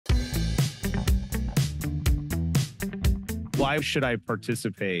why should I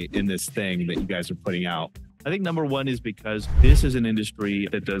participate in this thing that you guys are putting out? I think number one is because this is an industry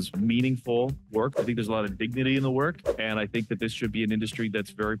that does meaningful work. I think there's a lot of dignity in the work. And I think that this should be an industry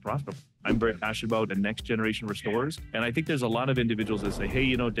that's very profitable. I'm very passionate about the next generation restorers. And I think there's a lot of individuals that say, hey,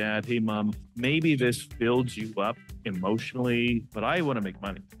 you know, dad, hey, mom, maybe this builds you up emotionally, but I want to make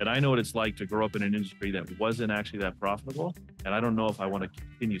money. And I know what it's like to grow up in an industry that wasn't actually that profitable. And I don't know if I want to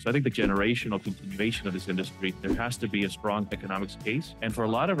continue. So I think the generational continuation of this industry, there has to be a strong economics case. And for a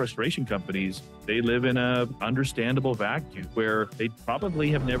lot of restoration companies, they live in a understandable vacuum where they probably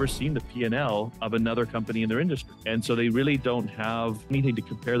have never seen the P&L of another company in their industry. And so they really don't have anything to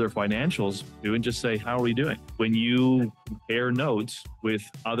compare their financials to and just say, how are we doing? When you compare notes with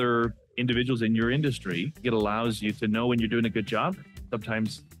other individuals in your industry, it allows you to know when you're doing a good job.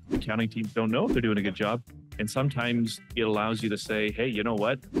 Sometimes accounting teams don't know if they're doing a good job. And sometimes it allows you to say, hey, you know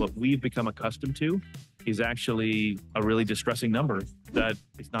what we've become accustomed to is actually a really distressing number that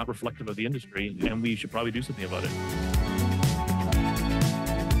is not reflective of the industry, and we should probably do something about it.